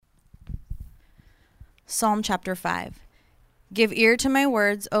Psalm chapter 5. Give ear to my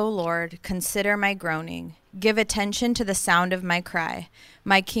words, O Lord, consider my groaning. Give attention to the sound of my cry,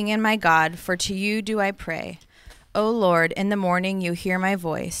 my King and my God, for to you do I pray. O Lord, in the morning you hear my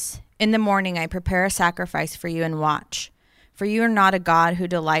voice. In the morning I prepare a sacrifice for you and watch. For you are not a God who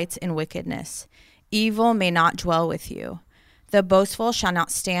delights in wickedness. Evil may not dwell with you. The boastful shall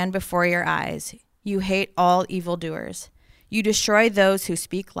not stand before your eyes. You hate all evildoers. You destroy those who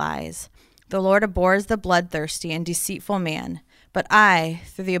speak lies. The Lord abhors the bloodthirsty and deceitful man. But I,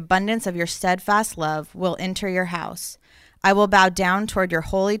 through the abundance of your steadfast love, will enter your house. I will bow down toward your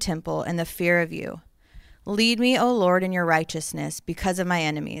holy temple in the fear of you. Lead me, O Lord, in your righteousness because of my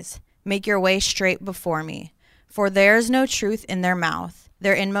enemies. Make your way straight before me. For there is no truth in their mouth.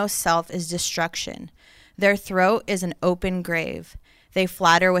 Their inmost self is destruction. Their throat is an open grave. They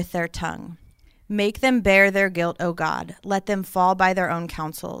flatter with their tongue. Make them bear their guilt, O God. Let them fall by their own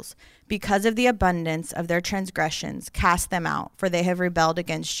counsels. Because of the abundance of their transgressions, cast them out, for they have rebelled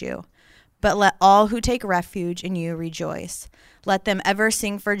against you. But let all who take refuge in you rejoice. Let them ever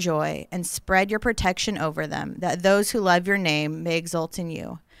sing for joy, and spread your protection over them, that those who love your name may exult in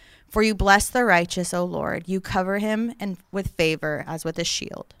you. For you bless the righteous, O Lord. You cover him and with favor as with a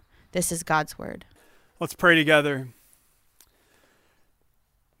shield. This is God's word. Let's pray together.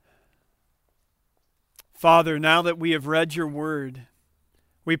 Father, now that we have read your word,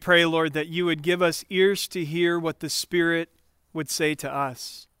 we pray, Lord, that you would give us ears to hear what the Spirit would say to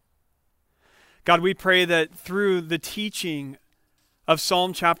us. God, we pray that through the teaching of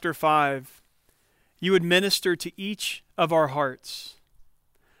Psalm chapter 5, you would minister to each of our hearts.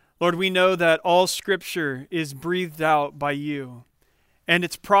 Lord, we know that all Scripture is breathed out by you, and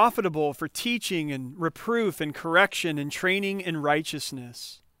it's profitable for teaching and reproof and correction and training in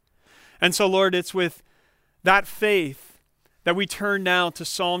righteousness. And so, Lord, it's with that faith that we turn now to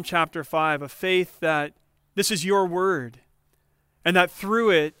Psalm chapter 5, a faith that this is your word, and that through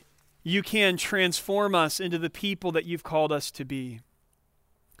it, you can transform us into the people that you've called us to be.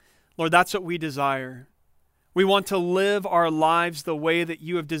 Lord, that's what we desire. We want to live our lives the way that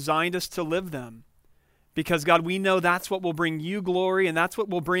you have designed us to live them. Because, God, we know that's what will bring you glory, and that's what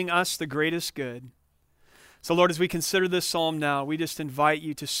will bring us the greatest good. So, Lord, as we consider this psalm now, we just invite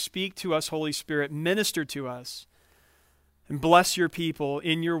you to speak to us, Holy Spirit, minister to us, and bless your people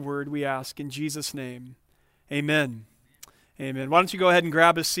in your word, we ask in Jesus' name. Amen. Amen. Why don't you go ahead and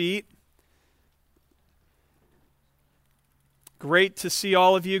grab a seat? Great to see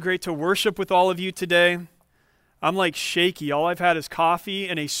all of you. Great to worship with all of you today. I'm like shaky. All I've had is coffee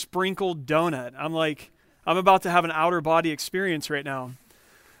and a sprinkled donut. I'm about to have an outer body experience right now.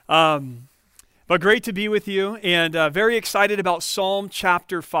 But great to be with you, and very excited about Psalm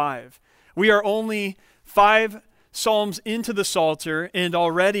chapter 5. We are only 5 Psalms into the Psalter, and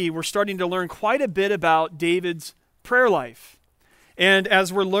already we're starting to learn quite a bit about David's prayer life. And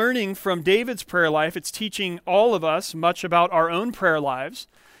as we're learning from David's prayer life, it's teaching all of us much about our own prayer lives,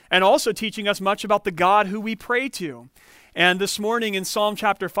 and also teaching us much about the God who we pray to. And this morning in Psalm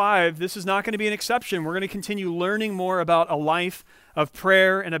chapter 5, this is not going to be an exception. We're going to continue learning more about a life of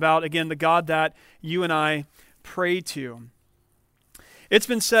prayer and about, again, the God that you and I pray to. It's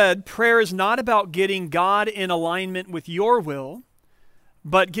been said, prayer is not about getting God in alignment with your will,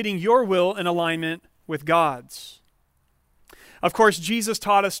 but getting your will in alignment with God's. Of course, Jesus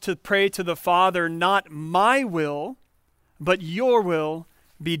taught us to pray to the Father, not my will, but your will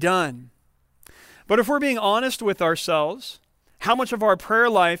be done. But if we're being honest with ourselves, how much of our prayer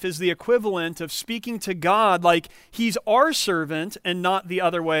life is the equivalent of speaking to God like he's our servant and not the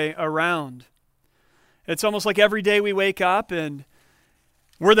other way around? It's almost like every day we wake up and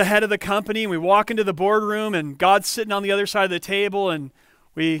we're the head of the company, and we walk into the boardroom, and God's sitting on the other side of the table, and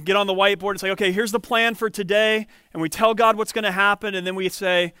we get on the whiteboard and say, okay, here's the plan for today, and we tell God what's going to happen, and then we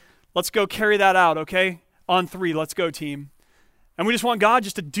say, let's go carry that out, okay? On 3, let's go, team. And we just want God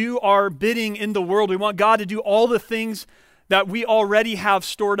just to do our bidding in the world. We want God to do all the things that we already have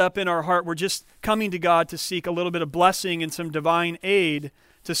stored up in our heart. We're just coming to God to seek a little bit of blessing and some divine aid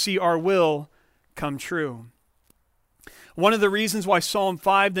to see our will come true. One of the reasons why Psalm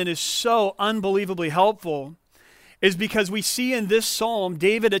 5 then is so unbelievably helpful is because we see in this psalm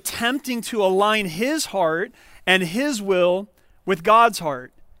David attempting to align his heart and his will with God's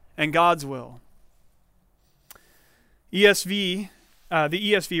heart and God's will. The ESV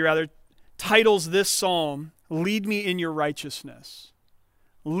titles this psalm, "Lead Me in Your Righteousness."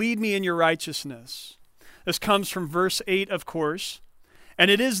 Lead me in your righteousness. This comes from verse 8, of course,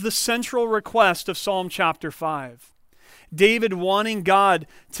 and it is the central request of Psalm chapter 5. David wanting God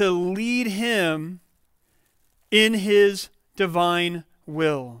to lead him in his divine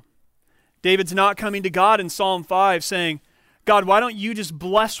will. David's not coming to God in Psalm 5 saying, God, why don't you just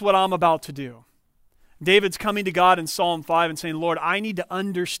bless what I'm about to do? David's coming to God in Psalm 5 and saying, Lord, I need to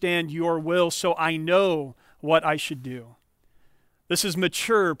understand your will so I know what I should do. This is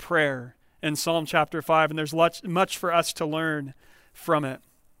mature prayer in Psalm chapter 5, and there's much for us to learn from it.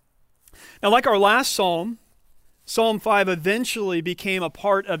 Now, like our last psalm, Psalm 5 eventually became a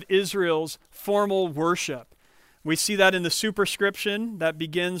part of Israel's formal worship. We see that in the superscription that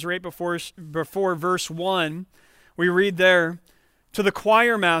begins right before verse 1. We read there, to the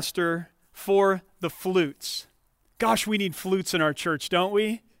choir master for the flutes. Gosh, we need flutes in our church, don't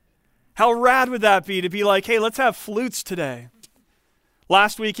we? How rad would that be to be like, hey, let's have flutes today.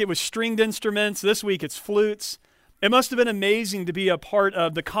 Last week it was stringed instruments. This week it's flutes. It must have been amazing to be a part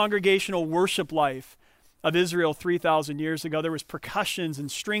of the congregational worship life of Israel 3,000 years ago. There was percussions and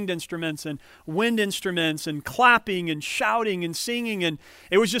stringed instruments and wind instruments and clapping and shouting and singing. And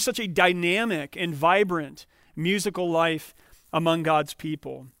it was just such a dynamic and vibrant musical life among God's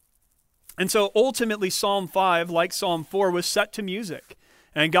people. And so ultimately Psalm 5, like Psalm 4, was set to music.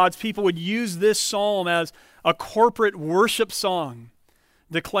 And God's people would use this psalm as a corporate worship song,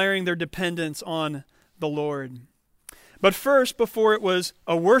 declaring their dependence on the Lord. But first, before it was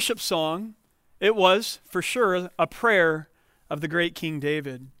a worship song, it was, for sure, a prayer of the great King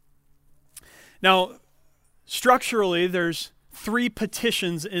David. Now, structurally, there's 3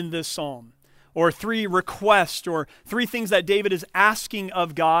 petitions in this psalm, or 3 requests, or 3 things that David is asking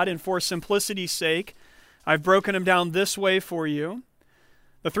of God, and for simplicity's sake, I've broken them down this way for you.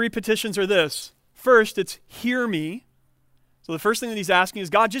 The 3 petitions are this. First, it's hear me. So the first thing that he's asking is,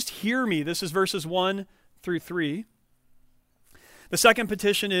 God, just hear me. This is verses 1 through 3. The second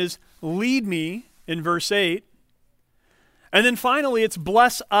petition is lead me in verse 8. And then finally, it's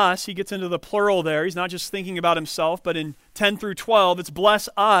bless us. He gets into the plural there. He's not just thinking about himself, but in 10 through 12, it's bless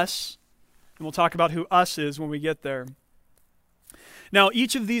us. And we'll talk about who us is when we get there. Now,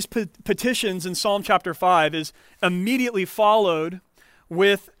 each of these petitions in Psalm chapter 5 is immediately followed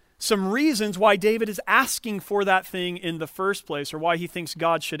with some reasons why David is asking for that thing in the first place, or why he thinks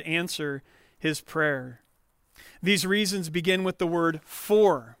God should answer his prayer. These reasons begin with the word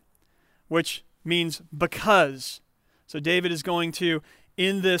for, which means because. So David is going to,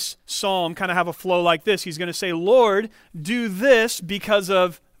 in this psalm, kind of have a flow like this. He's going to say, Lord, do this because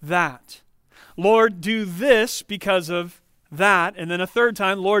of that. Lord, do this because of that. And then a third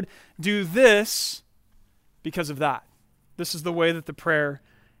time, Lord, do this because of that. This is the way that the prayer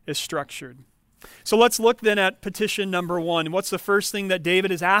is structured. So let's look then at petition number 1. What's the first thing that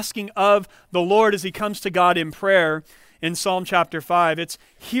David is asking of the Lord as he comes to God in prayer in Psalm chapter 5? It's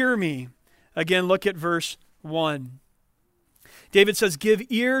hear me. Again, look at verse 1. David says, give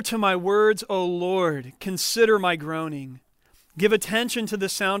ear to my words, O Lord. Consider my groaning. Give attention to the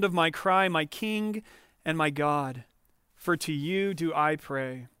sound of my cry, my King and my God. For to you do I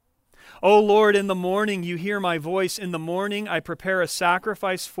pray. O Lord, in the morning you hear my voice. In the morning I prepare a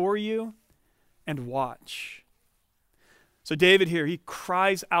sacrifice for you and watch. So David here, he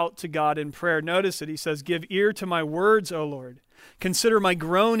cries out to God in prayer. Notice it. He says, give ear to my words, O Lord. Consider my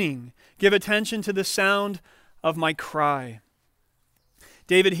groaning. Give attention to the sound of my cry.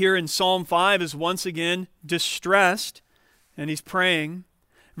 David here in Psalm 5 is once again distressed, and he's praying.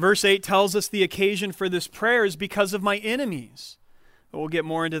 Verse 8 tells us the occasion for this prayer is because of my enemies. But we'll get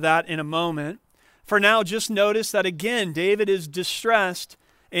more into that in a moment. For now, just notice that again, David is distressed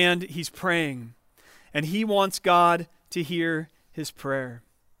and he's praying. And he wants God to hear his prayer.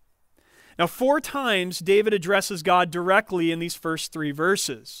 Now, 4 times David addresses God directly in these first 3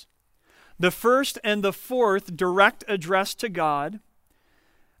 verses. The first and the fourth direct address to God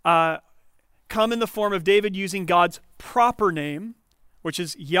come in the form of David using God's proper name, which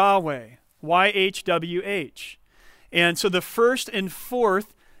is Yahweh, YHWH. And so the first and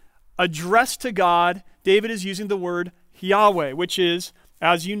fourth address to God, David is using the word Yahweh, which is,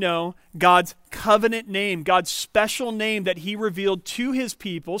 as you know, God's covenant name, God's special name that he revealed to his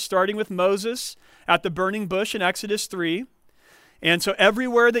people, starting with Moses at the burning bush in Exodus 3. And so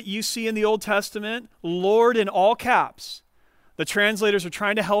everywhere that you see in the Old Testament, Lord in all caps, the translators are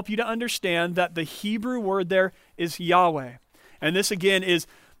trying to help you to understand that the Hebrew word there is Yahweh. And this again is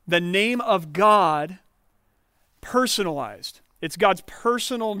the name of God personalized. It's God's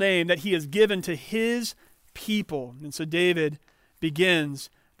personal name that he has given to his people. And so David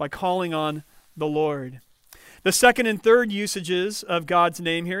begins by calling on the Lord. The second and third usages of God's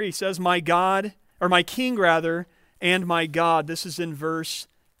name here, he says, my God, or my King rather, and my God. This is in verse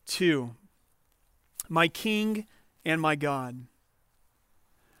 2. My King and my God.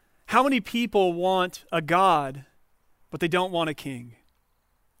 How many people want a God, but they don't want a king?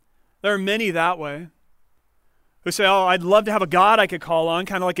 There are many that way who say, oh, I'd love to have a God I could call on,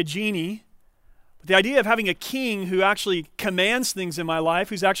 kind of like a genie. But the idea of having a king who actually commands things in my life,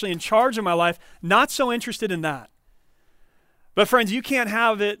 who's actually in charge of my life, not so interested in that. But friends, you can't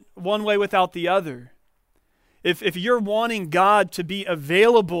have it one way without the other. If you're wanting God to be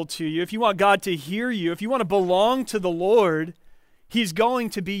available to you, if you want God to hear you, if you want to belong to the Lord, He's going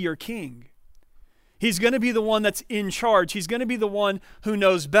to be your king. He's going to be the one that's in charge. He's going to be the one who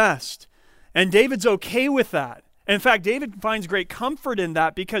knows best. And David's okay with that. In fact, David finds great comfort in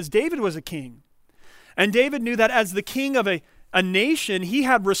that because David was a king. And David knew that as the king of a nation, he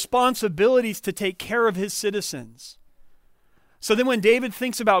had responsibilities to take care of his citizens. So then when David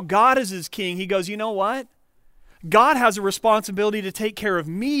thinks about God as his king, he goes, you know what? God has a responsibility to take care of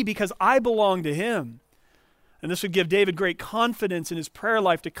me because I belong to him. And this would give David great confidence in his prayer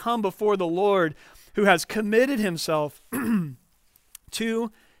life to come before the Lord who has committed himself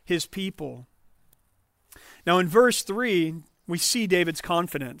to his people. Now in verse 3, we see David's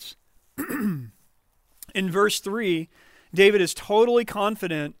confidence. In verse 3, David is totally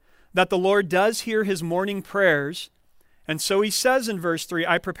confident that the Lord does hear his morning prayers. And so he says in verse 3,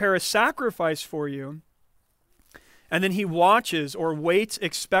 I prepare a sacrifice for you. And then he watches or waits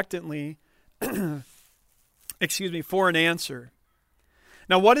expectantly, for an answer.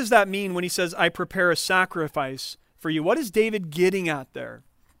 Now, what does that mean when he says, I prepare a sacrifice for you? What is David getting at there?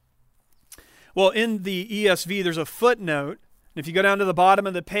 Well, in the ESV, there's a footnote. And if you go down to the bottom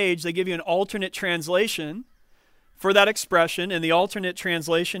of the page, they give you an alternate translation for that expression. And the alternate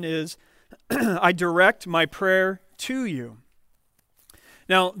translation is, I direct my prayer to you.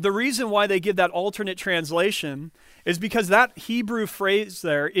 Now, the reason why they give that alternate translation is because that Hebrew phrase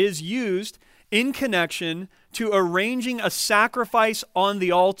there is used in connection to arranging a sacrifice on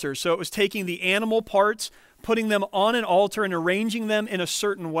the altar. So it was taking the animal parts, putting them on an altar, and arranging them in a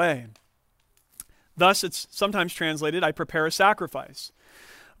certain way. Thus, it's sometimes translated, I prepare a sacrifice.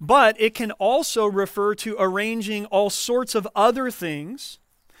 But it can also refer to arranging all sorts of other things.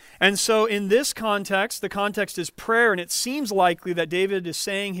 And so in this context, the context is prayer, and it seems likely that David is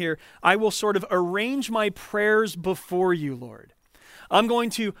saying here, I will sort of arrange my prayers before you, Lord. I'm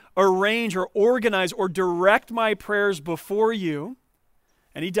going to arrange or organize or direct my prayers before you.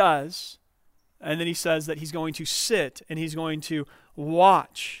 And he does. And then he says that he's going to sit and he's going to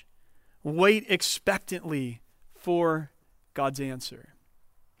watch, wait expectantly for God's answer.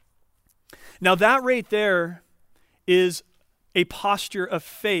 Now that right there is a posture of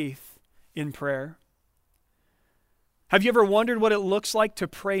faith in prayer. Have you ever wondered what it looks like to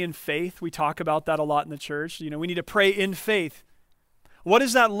pray in faith? We talk about that a lot in the church. You know, we need to pray in faith. What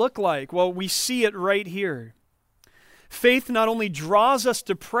does that look like? Well, we see it right here. Faith not only draws us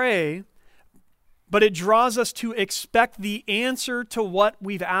to pray, but it draws us to expect the answer to what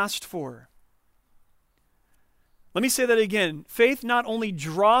we've asked for. Let me say that again. Faith not only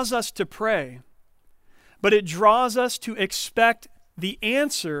draws us to pray, but it draws us to expect the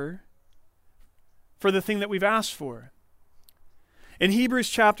answer for the thing that we've asked for. In Hebrews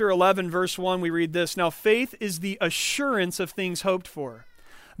chapter 11, verse 1, we read this, Now faith is the assurance of things hoped for,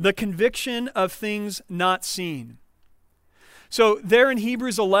 the conviction of things not seen. So there in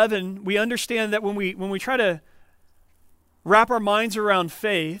Hebrews 11, we understand that when we try to wrap our minds around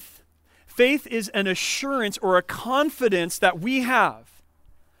faith, faith is an assurance or a confidence that we have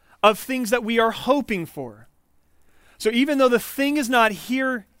of things that we are hoping for. So even though the thing is not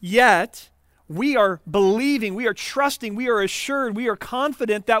here yet, we are believing, we are trusting, we are assured, we are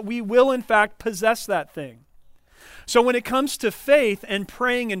confident that we will in fact possess that thing. So when it comes to faith and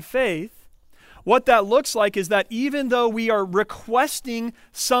praying in faith, what that looks like is that even though we are requesting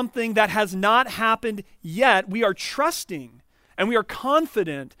something that has not happened yet, we are trusting and we are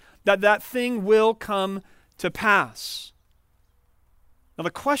confident that that thing will come to pass. Now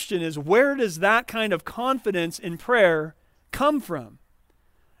the question is, where does that kind of confidence in prayer come from?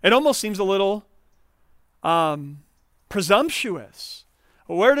 It almost seems a little presumptuous.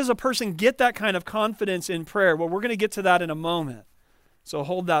 Where does a person get that kind of confidence in prayer? Well, we're going to get to that in a moment. So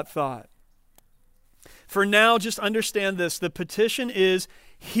hold that thought. For now, just understand this. The petition is,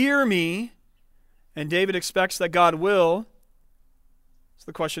 hear me, and David expects that God will. So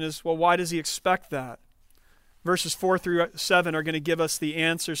the question is, well, why does he expect that? Verses 4 through 7 are going to give us the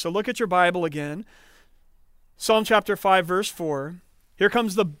answer. So look at your Bible again. Psalm chapter 5, verse 4. Here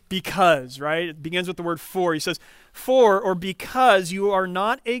comes the because, right? It begins with the word for. He says, for or because you are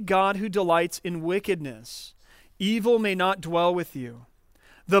not a God who delights in wickedness, evil may not dwell with you.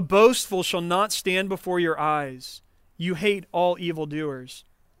 The boastful shall not stand before your eyes. You hate all evildoers.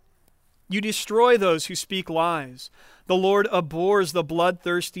 You destroy those who speak lies. The Lord abhors the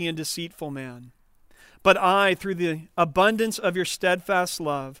bloodthirsty and deceitful man. But I, through the abundance of your steadfast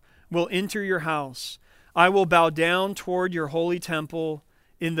love, will enter your house. I will bow down toward your holy temple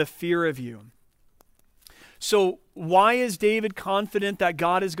in the fear of you. So why is David confident that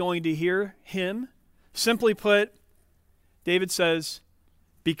God is going to hear him? Simply put, David says,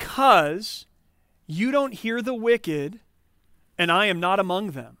 because you don't hear the wicked, and I am not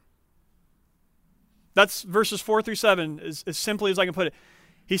among them. That's verses 4 through 7, as simply as I can put it.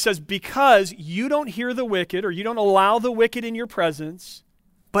 He says, because you don't hear the wicked, or you don't allow the wicked in your presence,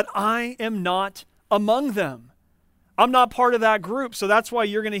 but I am not among them. I'm not part of that group, so that's why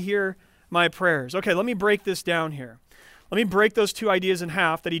you're going to hear my prayers. Okay, let me break this down here. Let me break those two ideas in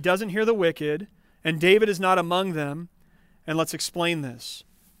half, that he doesn't hear the wicked, and David is not among them, and let's explain this.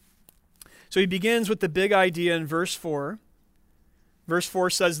 So he begins with the big idea in verse 4. Verse 4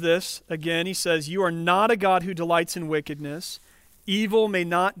 says this, again, he says, you are not a God who delights in wickedness. Evil may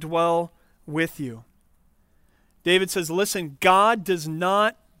not dwell with you. David says, listen, God does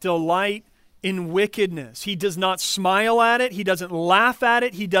not delight in wickedness. He does not smile at it. He doesn't laugh at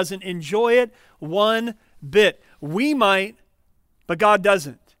it. He doesn't enjoy it one bit. We might, but God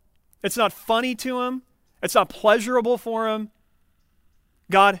doesn't. It's not funny to him. It's not pleasurable for him.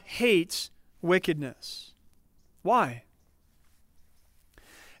 God hates wickedness. Why?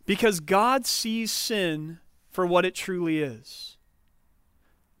 Because God sees sin for what it truly is.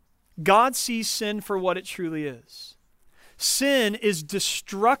 God sees sin for what it truly is. Sin is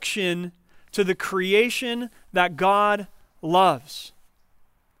destruction to the creation that God loves.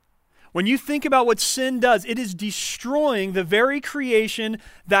 When you think about what sin does, it is destroying the very creation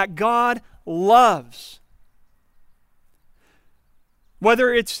that God loves.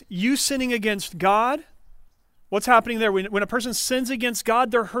 Whether it's you sinning against God, what's happening there? When a person sins against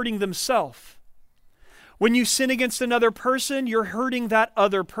God, they're hurting themselves. When you sin against another person, you're hurting that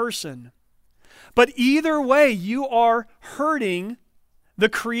other person. But either way, you are hurting the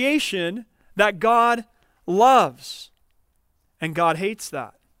creation that God loves. And God hates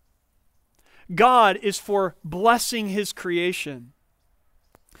that. God is for blessing his creation.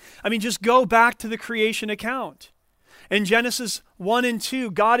 I mean, just go back to the creation account. In Genesis 1 and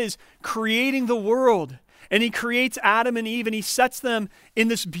 2, God is creating the world. And he creates Adam and Eve, and he sets them in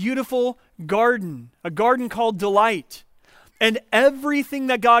this beautiful garden, a garden called delight. And everything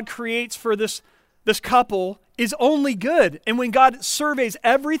that God creates for this couple is only good. And when God surveys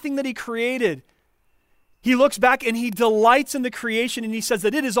everything that he created, he looks back and he delights in the creation, and he says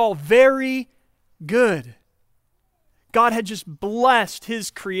that it is all very good. God had just blessed his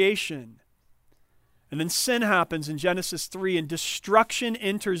creation. And then sin happens in Genesis 3, and destruction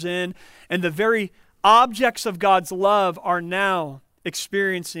enters in, and the very objects of God's love are now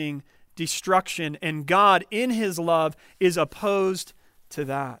experiencing destruction, and God in his love is opposed to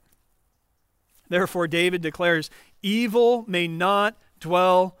that. Therefore, David declares, evil may not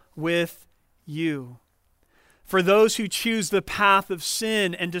dwell with you. For those who choose the path of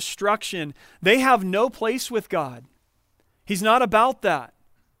sin and destruction, they have no place with God. He's not about that.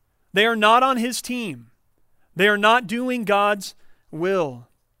 They are not on his team. They are not doing God's will.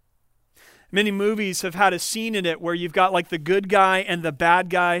 Many movies have had a scene in it where you've got like the good guy and the bad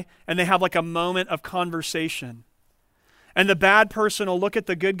guy, and they have like a moment of conversation. And the bad person will look at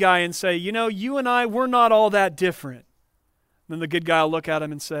the good guy and say, you know, you and I, we're not all that different. Then the good guy will look at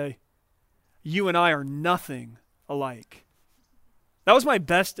him and say, you and I are nothing alike. That was my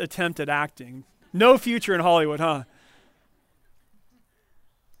best attempt at acting. No future in Hollywood, huh?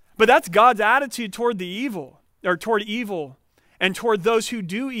 But that's God's attitude toward the evil, or toward evil, and toward those who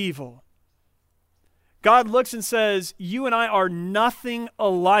do evil. God looks and says, you and I are nothing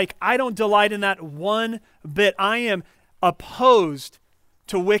alike. I don't delight in that one bit. I am opposed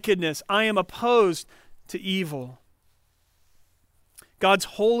to wickedness. I am opposed to evil. God's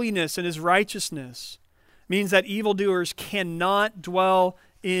holiness and his righteousness means that evildoers cannot dwell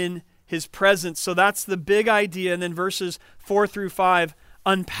in his presence. So that's the big idea. And then verses 4 through 5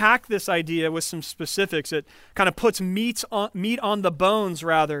 unpack this idea with some specifics. It kind of puts meat on the bones,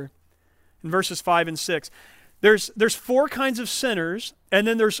 rather, in verses 5 and 6. There's four kinds of sinners, and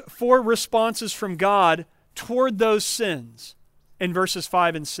then there's four responses from God toward those sins in verses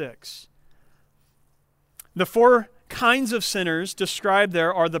 5 and 6. The four kinds of sinners described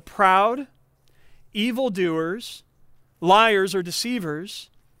there are the proud, evildoers, liars or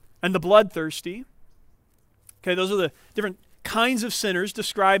deceivers, and the bloodthirsty. Okay, those are the different kinds of sinners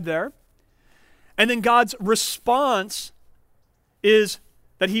described there. And then God's response is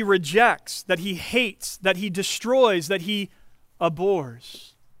that he rejects, that he hates, that he destroys, that he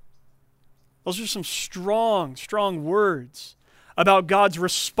abhors. Those are some strong, strong words about God's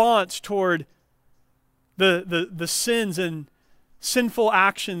response toward the sins and sinful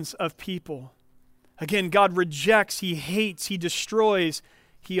actions of people. Again, God rejects, He hates, He destroys,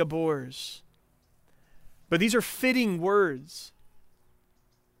 He abhors. But these are fitting words.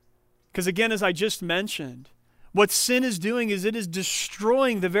 Because again, as I just mentioned, what sin is doing is it is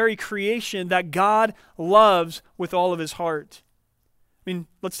destroying the very creation that God loves with all of His heart. I mean,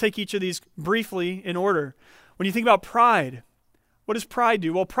 let's take each of these briefly in order. When you think about pride, what does pride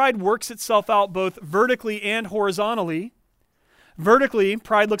do? Well, pride works itself out both vertically and horizontally. Vertically,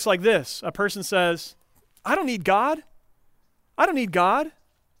 pride looks like this. A person says, I don't need God. I don't need God.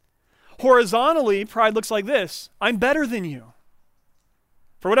 Horizontally, pride looks like this. I'm better than you.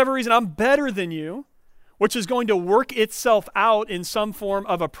 For whatever reason, I'm better than you, which is going to work itself out in some form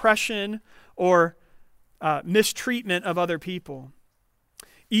of oppression or mistreatment of other people.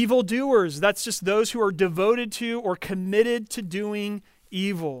 Evildoers, that's just those who are devoted to or committed to doing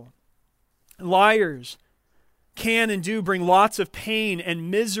evil. Liars can and do bring lots of pain and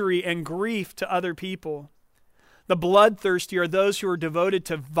misery and grief to other people. The bloodthirsty are those who are devoted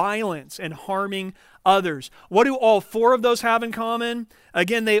to violence and harming others. What do all four of those have in common?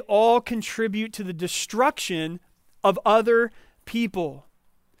 Again, they all contribute to the destruction of other people.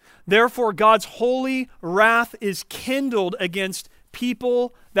 Therefore, God's holy wrath is kindled against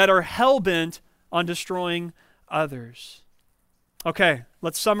people that are hell-bent on destroying others. Okay,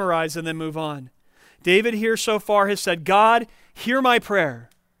 let's summarize and then move on. David here so far has said, God, hear my prayer.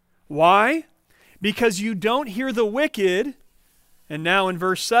 Why? Because you don't hear the wicked. And now in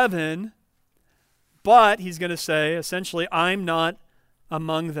verse 7, but he's going to say, essentially, I'm not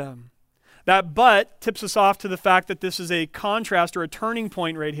among them. That but tips us off to the fact that this is a contrast or a turning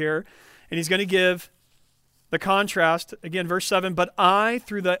point right here. And he's going to give the contrast, again, verse 7, but I,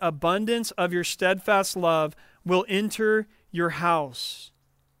 through the abundance of your steadfast love, will enter your house.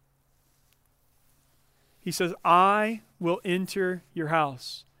 He says, I will enter your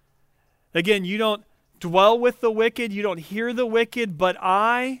house. Again, you don't dwell with the wicked, you don't hear the wicked, but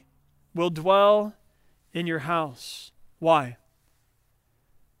I will dwell in your house. Why?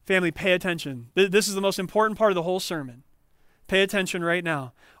 Family, pay attention. This is the most important part of the whole sermon. Pay attention right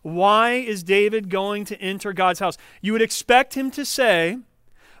now. Why is David going to enter God's house? You would expect him to say,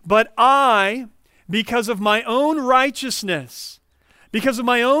 but I, because of my own righteousness, because of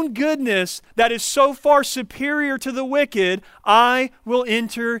my own goodness that is so far superior to the wicked, I will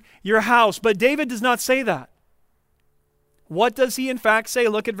enter your house. But David does not say that. What does he in fact say?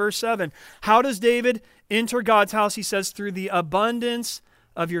 Look at verse 7. How does David enter God's house? He says, through the abundance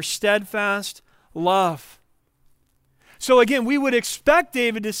of your steadfast love. So again, we would expect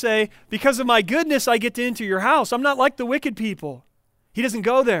David to say, because of my goodness, I get to enter your house. I'm not like the wicked people. He doesn't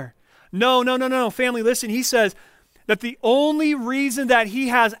go there. No. Family, listen, he says that the only reason that he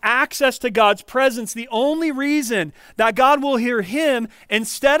has access to God's presence, the only reason that God will hear him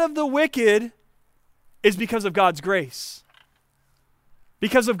instead of the wicked is because of God's grace.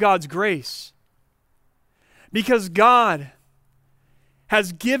 Because of God's grace. Because God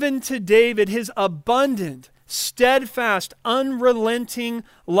has given to David his abundant, steadfast, unrelenting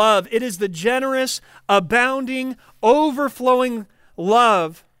love. It is the generous, abounding, overflowing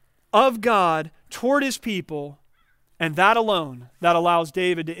love of God toward his people, and that alone that allows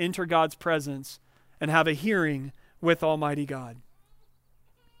David to enter God's presence and have a hearing with Almighty God.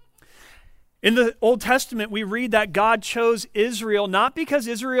 In the Old Testament, we read that God chose Israel not because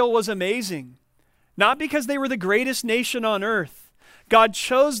Israel was amazing, not because they were the greatest nation on earth. God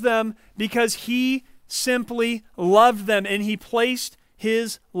chose them because he simply loved them and he placed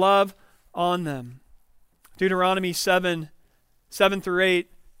his love on them. Deuteronomy 7 through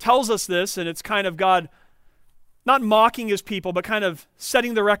 8 tells us this, and it's kind of God not mocking his people, but kind of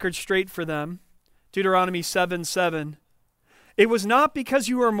setting the record straight for them. Deuteronomy 7:7. It was not because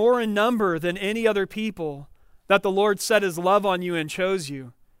you were more in number than any other people that the Lord set his love on you and chose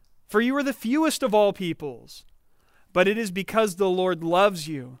you, for you were the fewest of all peoples. But it is because the Lord loves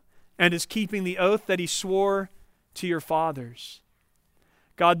you and is keeping the oath that he swore to your fathers.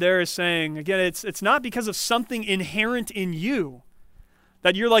 God there is saying, again, it's not because of something inherent in you,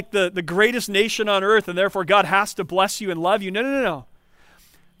 that you're like the greatest nation on earth and therefore God has to bless you and love you. No.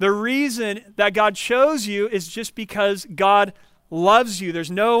 The reason that God chose you is just because God loves you. There's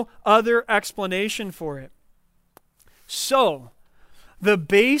no other explanation for it. So, the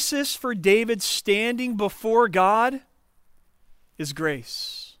basis for David standing before God is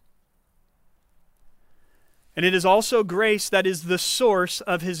grace. And it is also grace that is the source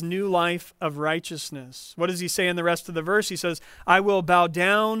of his new life of righteousness. What does he say in the rest of the verse? He says, I will bow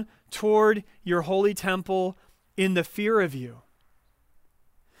down toward your holy temple in the fear of you.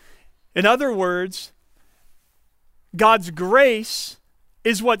 In other words, God's grace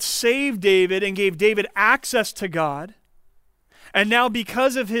is what saved David and gave David access to God. And now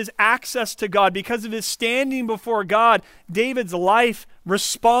because of his access to God, because of his standing before God, David's life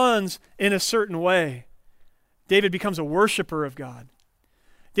responds in a certain way. David becomes a worshiper of God.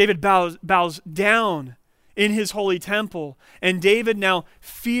 David bows down in his holy temple, and David now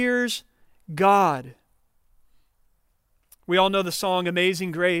fears God. We all know the song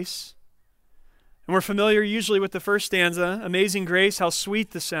Amazing Grace, and we're familiar usually with the first stanza, Amazing Grace, how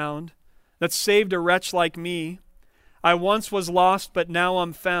sweet the sound that saved a wretch like me. I once was lost, but now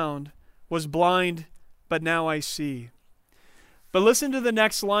I'm found, was blind, but now I see. But listen to the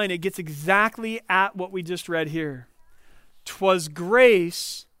next line. It gets exactly at what we just read here. 'Twas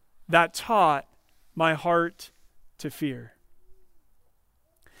grace that taught my heart to fear.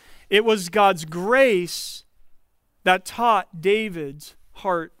 It was God's grace that taught David's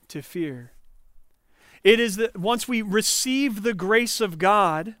heart to fear. It is that once we receive the grace of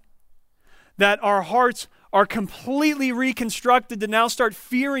God, that our hearts are completely reconstructed to now start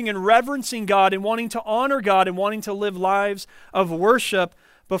fearing and reverencing God and wanting to honor God and wanting to live lives of worship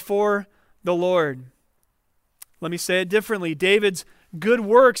before the Lord. Let me say it differently. David's good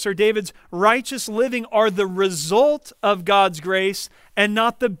works or David's righteous living are the result of God's grace and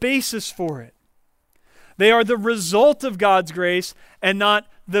not the basis for it. They are the result of God's grace and not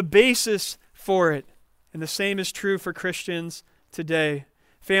the basis for it. And the same is true for Christians today.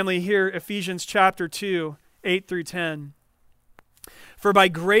 Family, here, Ephesians chapter 2, 8 through 10. For by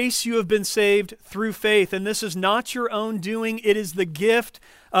grace you have been saved through faith, and this is not your own doing, it is the gift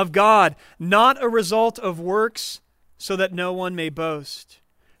of God, not a result of works, so that no one may boast.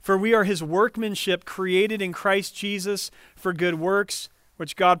 For we are his workmanship, created in Christ Jesus for good works,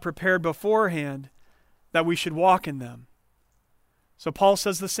 which God prepared beforehand, that we should walk in them. So Paul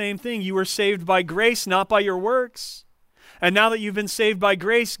says the same thing. You were saved by grace, not by your works. And now that you've been saved by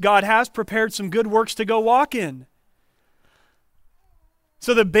grace, God has prepared some good works to go walk in.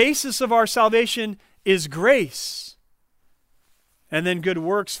 So the basis of our salvation is grace. And then good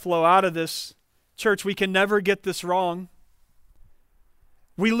works flow out of this. Church, we can never get this wrong.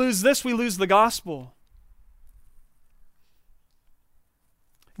 We lose this, we lose the gospel.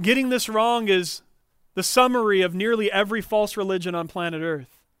 Getting this wrong is the summary of nearly every false religion on planet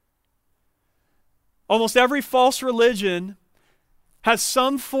Earth. Almost every false religion has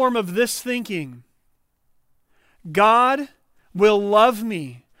some form of this thinking. God will love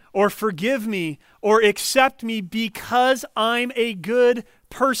me or forgive me or accept me because I'm a good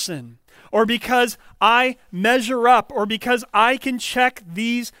person or because I measure up or because I can check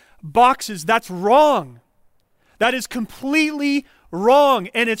these boxes. That's wrong. That is completely wrong,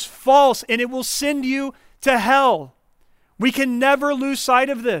 and it's false, and it will send you to hell. We can never lose sight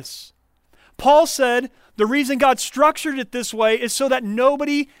of this. Paul said the reason God structured it this way is so that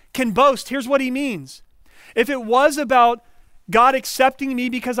nobody can boast. Here's what he means. If it was about God accepting me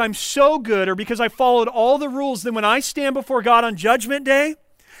because I'm so good or because I followed all the rules, then when I stand before God on Judgment Day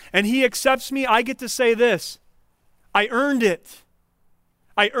and he accepts me, I get to say this: I earned it.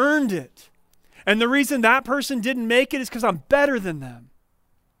 I earned it. And the reason that person didn't make it is because I'm better than them.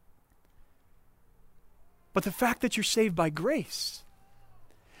 But the fact that you're saved by grace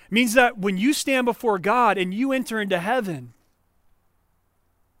means that when you stand before God and you enter into heaven,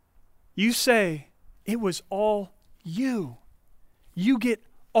 you say, it was all you. You get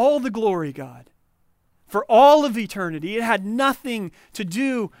all the glory, God, for all of eternity. It had nothing to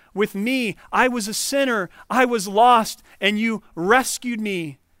do with me. I was a sinner. I was lost, and you rescued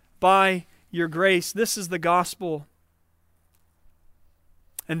me by your grace. This is the gospel.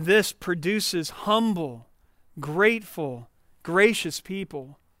 And this produces humble, grateful, gracious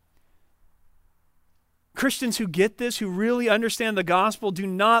people. Christians who get this, who really understand the gospel, do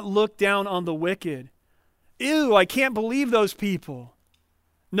not look down on the wicked. Ew, I can't believe those people.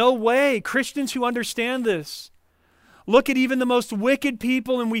 No way. Christians who understand this look at even the most wicked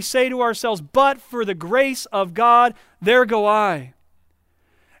people and we say to ourselves, but for the grace of God, there go I.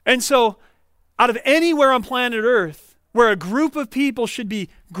 And so, out of anywhere on planet Earth where a group of people should be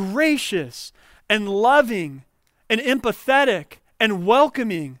gracious and loving and empathetic and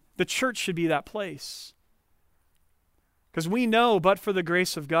welcoming, the church should be that place. Because we know, but for the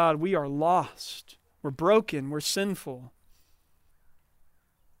grace of God, we are lost. We're broken. We're sinful.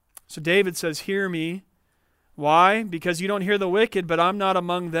 So David says, hear me. Why? Because you don't hear the wicked, but I'm not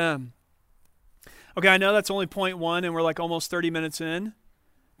among them. Okay, I know that's only point one, and we're like almost 30 minutes in.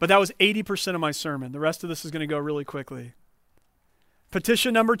 But that was 80% of my sermon. The rest of this is going to go really quickly.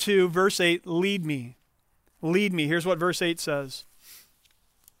 Petition number 2, verse 8, lead me. Lead me. Here's what verse 8 says.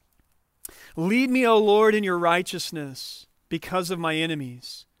 Lead me, O Lord, in your righteousness because of my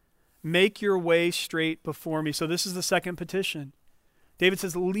enemies. Make your way straight before me. So this is the second petition. David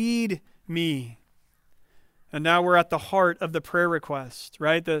says, lead me. And now we're at the heart of the prayer request,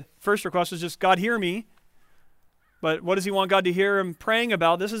 right? The first request is just, God, hear me. But what does he want God to hear him praying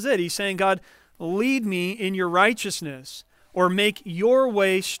about? This is it. He's saying, God, lead me in your righteousness, or make your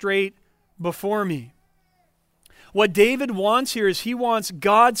way straight before me. What David wants here is he wants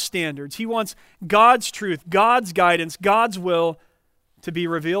God's standards. He wants God's truth, God's guidance, God's will to be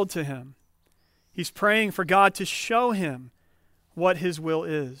revealed to him. He's praying for God to show him what his will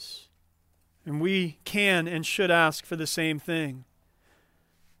is. And we can and should ask for the same thing.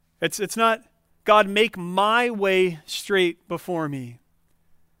 It's not, God, make my way straight before me.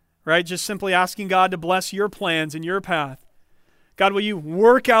 Right? Just simply asking God to bless your plans and your path. God, will you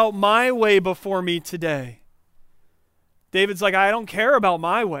work out my way before me today? David's like, I don't care about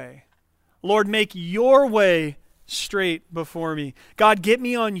my way. Lord, make your way straight before me. God, get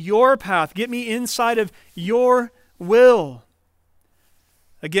me on your path. Get me inside of your will.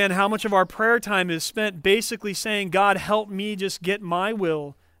 Again, how much of our prayer time is spent basically saying, God, help me just get my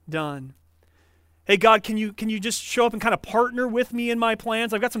will done. Hey, God, can you just show up and kind of partner with me in my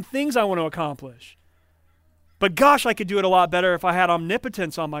plans? I've got some things I want to accomplish. But gosh, I could do it a lot better if I had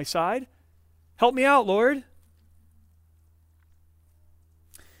omnipotence on my side. Help me out, Lord.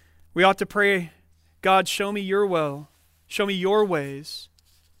 We ought to pray, God, show me your will, show me your ways,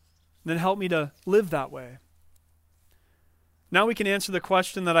 and then help me to live that way. Now we can answer the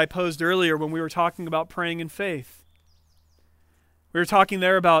question that I posed earlier when we were talking about praying in faith. We were talking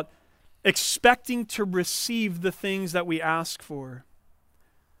there about expecting to receive the things that we ask for.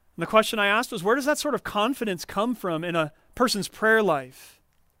 And the question I asked was, where does that sort of confidence come from in a person's prayer life?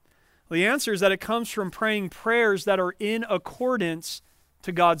 Well, the answer is that it comes from praying prayers that are in accordance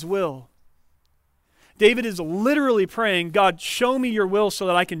to God's will. David is literally praying, God, show me your will so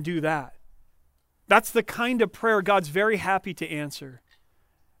that I can do that. That's the kind of prayer God's very happy to answer,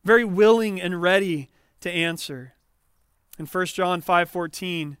 very willing and ready to answer. In 1 John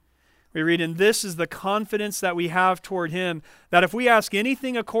 5:14, we read, and this is the confidence that we have toward him, that if we ask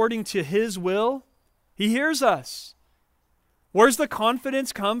anything according to his will, he hears us. Where's the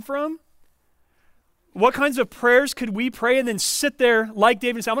confidence come from? What kinds of prayers could we pray and then sit there like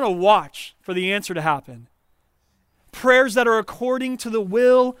David and say, I'm going to watch for the answer to happen? Prayers that are according to the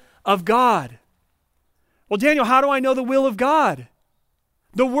will of God. Well, Daniel, how do I know the will of God?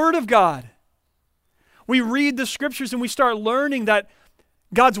 The Word of God. We read the Scriptures and we start learning that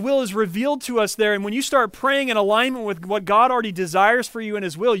God's will is revealed to us there. And when you start praying in alignment with what God already desires for you in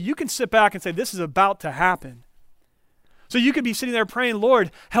his will, you can sit back and say, this is about to happen. So you could be sitting there praying,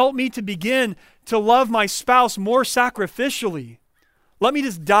 Lord, help me to begin to love my spouse more sacrificially. Let me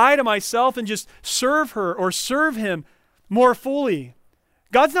just die to myself and just serve her or serve him more fully.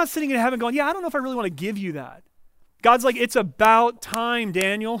 God's not sitting in heaven going, yeah, I don't know if I really want to give you that. God's like, it's about time,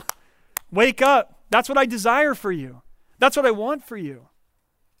 Daniel. Wake up. That's what I desire for you. That's what I want for you.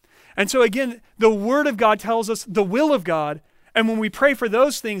 And so again, the Word of God tells us the will of God. And when we pray for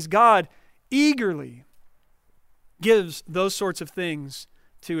those things, God eagerly gives those sorts of things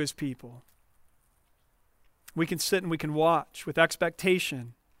to his people. We can sit and we can watch with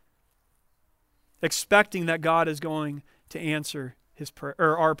expectation, expecting that God is going to answer his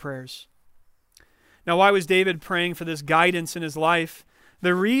our prayers. Now, why was David praying for this guidance in his life?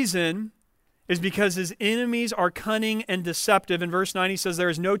 The reason is because his enemies are cunning and deceptive. In verse 9, he says there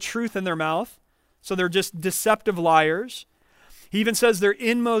is no truth in their mouth, so they're just deceptive liars. He even says their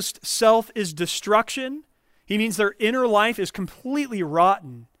inmost self is destruction. He means their inner life is completely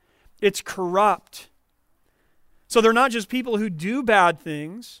rotten. It's corrupt. So they're not just people who do bad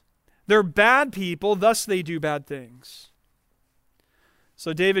things. They're bad people, thus they do bad things.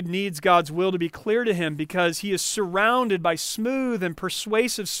 So David needs God's will to be clear to him because he is surrounded by smooth and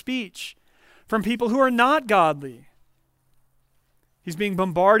persuasive speech from people who are not godly. He's being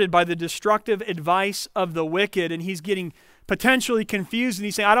bombarded by the destructive advice of the wicked, and he's getting potentially confused, and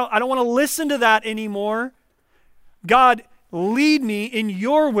he's saying, I don't want to listen to that anymore. God, lead me in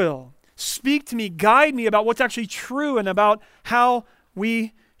your will. Speak to me, guide me about what's actually true and about how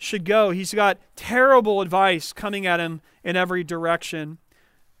we should go. He's got terrible advice coming at him in every direction.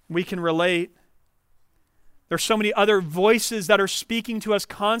 We can relate. There's so many other voices that are speaking to us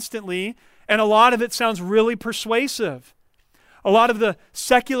constantly, and a lot of it sounds really persuasive. A lot of the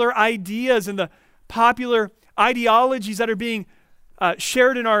secular ideas and the popular ideologies that are being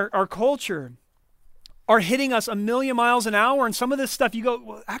shared in our culture are hitting us a million miles an hour, and some of this stuff you go,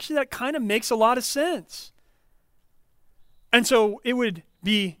 well, actually that kind of makes a lot of sense. And so it would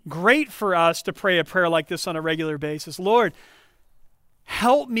be great for us to pray a prayer like this on a regular basis. Lord,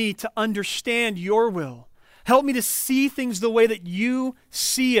 help me to understand your will. Help me to see things the way that you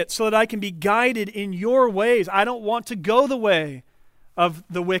see it so that I can be guided in your ways. I don't want to go the way of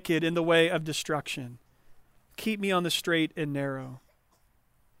the wicked, in the way of destruction. Keep me on the straight and narrow.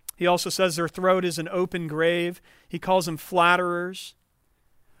 He also says their throat is an open grave. He calls them flatterers.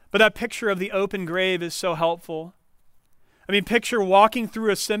 But that picture of the open grave is so helpful. I mean, picture walking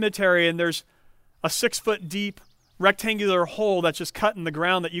through a cemetery and there's a 6-foot deep rectangular hole that's just cut in the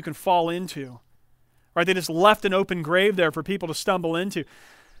ground that you can fall into. Right? They just left an open grave there for people to stumble into.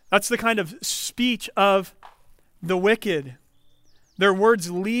 That's the kind of speech of the wicked. Their words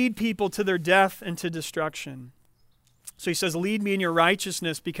lead people to their death and to destruction. So he says, lead me in your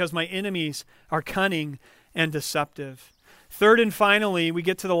righteousness because my enemies are cunning and deceptive. Third and finally, we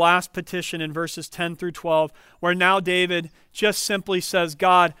get to the last petition in verses 10 through 12, where now David just simply says,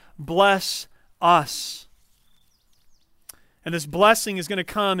 God, bless us. And this blessing is going to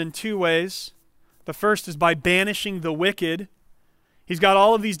come in two ways. The first is by banishing the wicked. He's got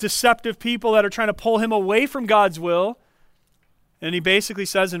all of these deceptive people that are trying to pull him away from God's will. And he basically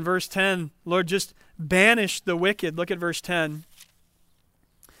says in verse 10, Lord, just banish the wicked. Look at verse 10.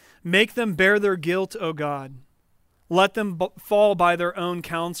 Make them bear their guilt, O God. Let them fall by their own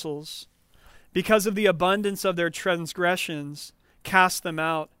counsels. Because of the abundance of their transgressions, cast them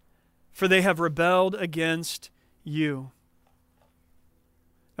out, for they have rebelled against you.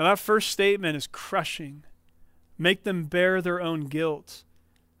 Now that first statement is crushing. Make them bear their own guilt,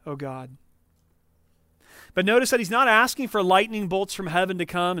 O God. But notice that he's not asking for lightning bolts from heaven to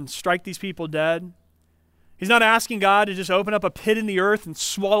come and strike these people dead. He's not asking God to just open up a pit in the earth and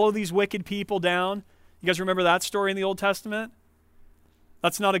swallow these wicked people down. You guys remember that story in the Old Testament?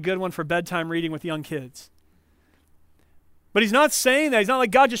 That's not a good one for bedtime reading with young kids. But he's not saying that. He's not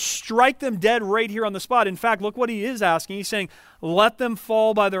like, God, just strike them dead right here on the spot. In fact, look what he is asking. He's saying, let them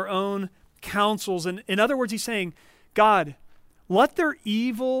fall by their own counsels. And in other words, he's saying, God, let their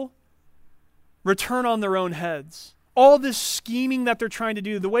evil return on their own heads. All this scheming that they're trying to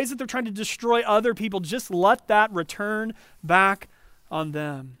do, the ways that they're trying to destroy other people, just let that return back on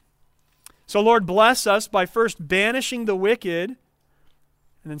them. So Lord, bless us by first banishing the wicked,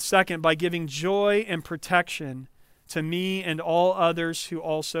 and then second, by giving joy and protection to me and all others who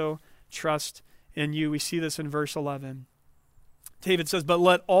also trust in you. We see this in verse 11. David says, but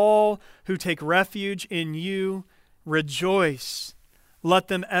let all who take refuge in you rejoice. Let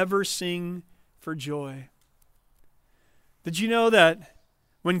them ever sing for joy. Did you know that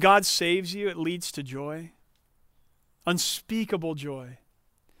when God saves you, it leads to joy? Unspeakable joy.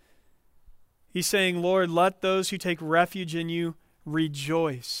 He's saying, Lord, let those who take refuge in you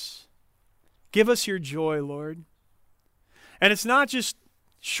rejoice. Give us your joy, Lord. And it's not just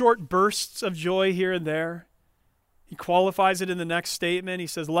short bursts of joy here and there. He qualifies it in the next statement. He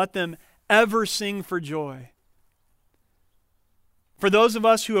says, let them ever sing for joy. For those of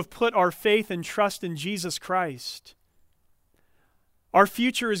us who have put our faith and trust in Jesus Christ, our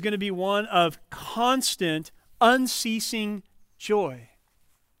future is going to be one of constant, unceasing joy.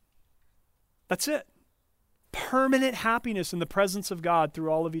 That's it. Permanent happiness in the presence of God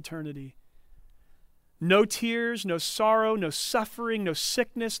through all of eternity. No tears, no sorrow, no suffering, no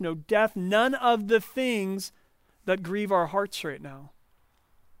sickness, no death, none of the things that grieve our hearts right now.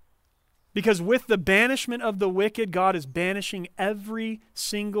 Because with the banishment of the wicked, God is banishing every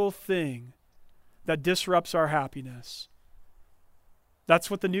single thing that disrupts our happiness.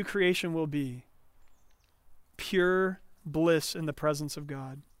 That's what the new creation will be. Pure bliss in the presence of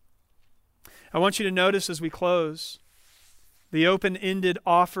God. I want you to notice as we close the open-ended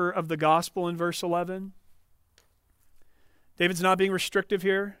offer of the gospel in verse 11. David's not being restrictive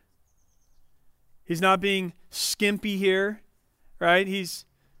here. He's not being skimpy here, right? He's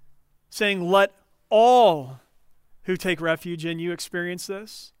saying, let all who take refuge in you experience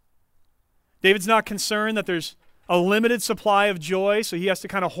this. David's not concerned that there's a limited supply of joy, so he has to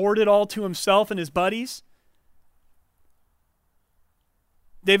kind of hoard it all to himself and his buddies.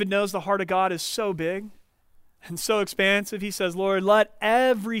 David knows the heart of God is so big and so expansive. He says, Lord, let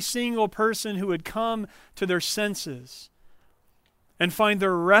every single person who would come to their senses and find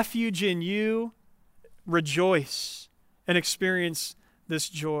their refuge in you rejoice and experience this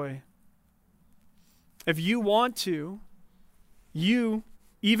joy. If you want to, you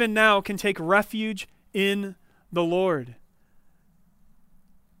even now can take refuge in the Lord.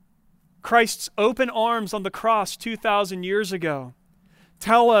 Christ's open arms on the cross 2,000 years ago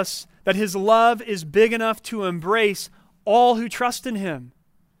tell us that his love is big enough to embrace all who trust in him.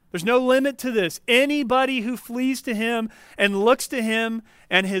 There's no limit to this. Anybody who flees to him and looks to him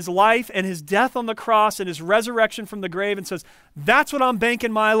and his life and his death on the cross and his resurrection from the grave and says, that's what I'm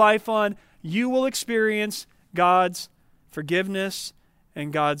banking my life on, you will experience God's forgiveness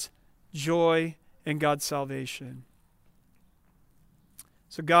and God's joy and God's salvation.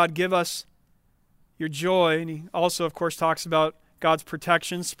 So God, give us your joy. And he also, of course, talks about God's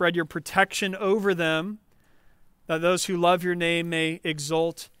protection. Spread your protection over them, that those who love your name may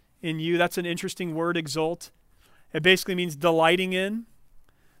exult in you. That's an interesting word, exult. It basically means delighting in.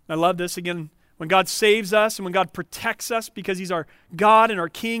 I love this. Again, when God saves us and when God protects us because he's our God and our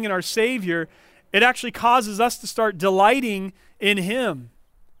King and our Savior, it actually causes us to start delighting in him.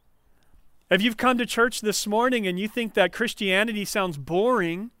 If you've come to church this morning and you think that Christianity sounds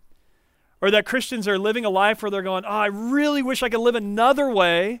boring, or that Christians are living a life where they're going, I really wish I could live another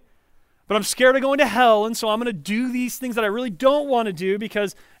way, but I'm scared of going to hell, and so I'm going to do these things that I really don't want to do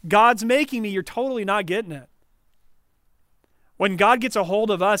because God's making me, you're totally not getting it. When God gets a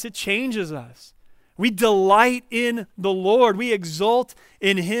hold of us, it changes us. We delight in the Lord. We exult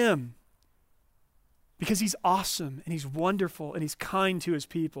in him because he's awesome, and he's wonderful, and he's kind to his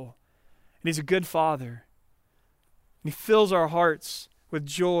people, and he's a good father. And he fills our hearts with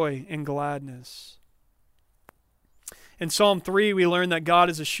joy and gladness. In Psalm 3, we learn that God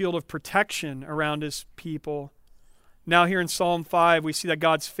is a shield of protection around his people. Now here in Psalm 5, we see that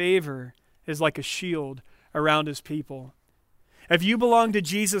God's favor is like a shield around his people. If you belong to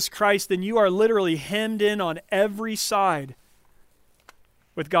Jesus Christ, then you are literally hemmed in on every side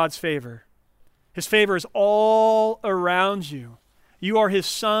with God's favor. His favor is all around you. You are his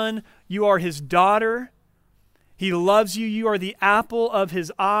son. You are his daughter. He loves you. You are the apple of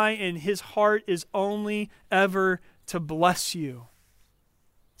his eye, and his heart is only ever to bless you.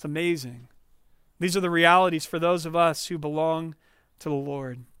 It's amazing. These are the realities for those of us who belong to the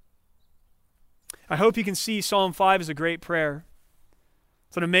Lord. I hope you can see Psalm 5 is a great prayer.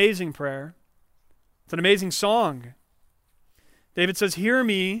 It's an amazing prayer. It's an amazing song. David says, hear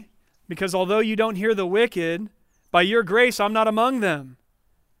me, because although you don't hear the wicked, by your grace I'm not among them.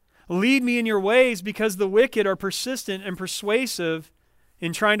 Lead me in your ways, because the wicked are persistent and persuasive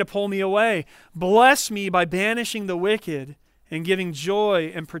in trying to pull me away. Bless me by banishing the wicked and giving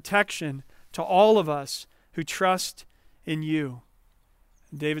joy and protection to all of us who trust in you.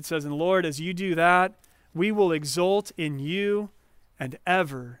 And David says, and Lord, as you do that, we will exult in you and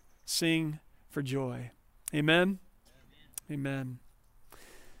ever sing for joy. Amen? Amen.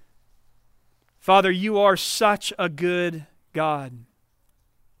 Father, you are such a good God.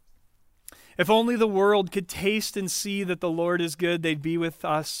 If only the world could taste and see that the Lord is good, they'd be with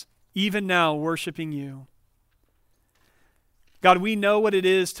us even now worshiping you. God, we know what it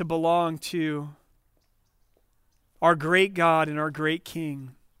is to belong to our great God and our great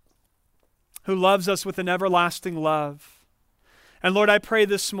King, who loves us with an everlasting love. And Lord, I pray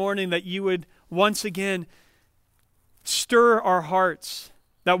this morning that you would once again stir our hearts,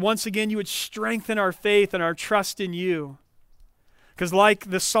 that once again you would strengthen our faith and our trust in you. Because like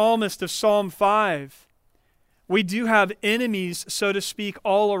the psalmist of Psalm 5, we do have enemies, so to speak,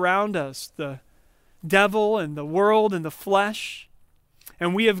 all around us, the devil and the world and the flesh.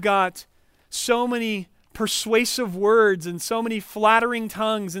 And we have got so many persuasive words and so many flattering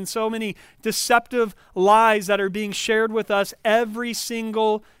tongues and so many deceptive lies that are being shared with us every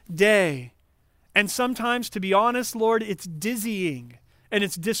single day. And sometimes, to be honest, Lord, it's dizzying and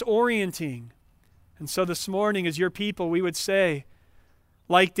it's disorienting. And so this morning, as your people, we would say,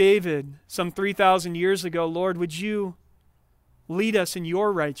 like David some 3,000 years ago, Lord, would you lead us in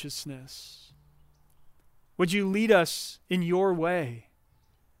your righteousness? Would you lead us in your way?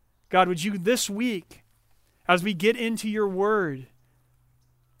 God, would you this week, as we get into your word,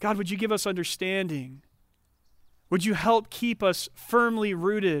 God, would you give us understanding? Would you help keep us firmly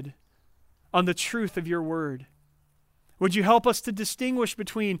rooted on the truth of your word? Would you help us to distinguish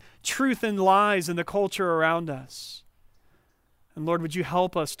between truth and lies in the culture around us? And Lord, would you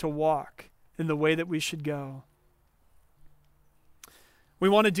help us to walk in the way that we should go? We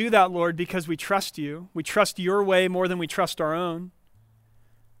want to do that, Lord, because we trust you. We trust your way more than we trust our own.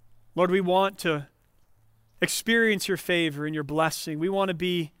 Lord, we want to experience your favor and your blessing. We want to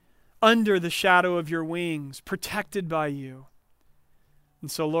be under the shadow of your wings, protected by you.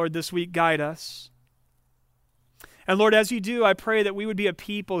 And so, Lord, this week, guide us. And Lord, as you do, I pray that we would be a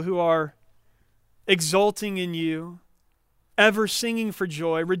people who are exulting in you, ever singing for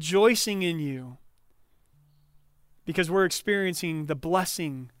joy, rejoicing in you, because we're experiencing the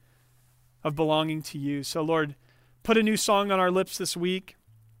blessing of belonging to you. So, Lord, Put a new song on our lips this week.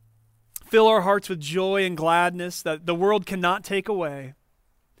 Fill our hearts with joy and gladness that the world cannot take away.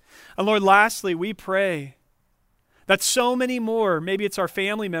 And Lord, lastly, we pray that so many more, maybe it's our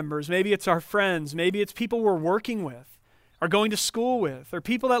family members, maybe it's our friends, maybe it's people we're working with, are going to school with, or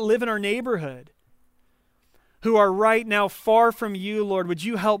people that live in our neighborhood who are right now far from you, Lord, would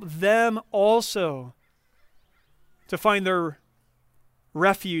you help them also to find their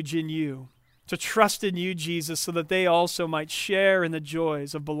refuge in you, to trust in you, Jesus, so that they also might share in the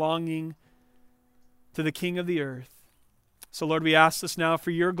joys of belonging to the King of the earth. So, Lord, we ask this now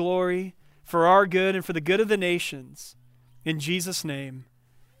for your glory, for our good, and for the good of the nations. In Jesus' name,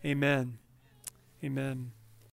 amen. Amen.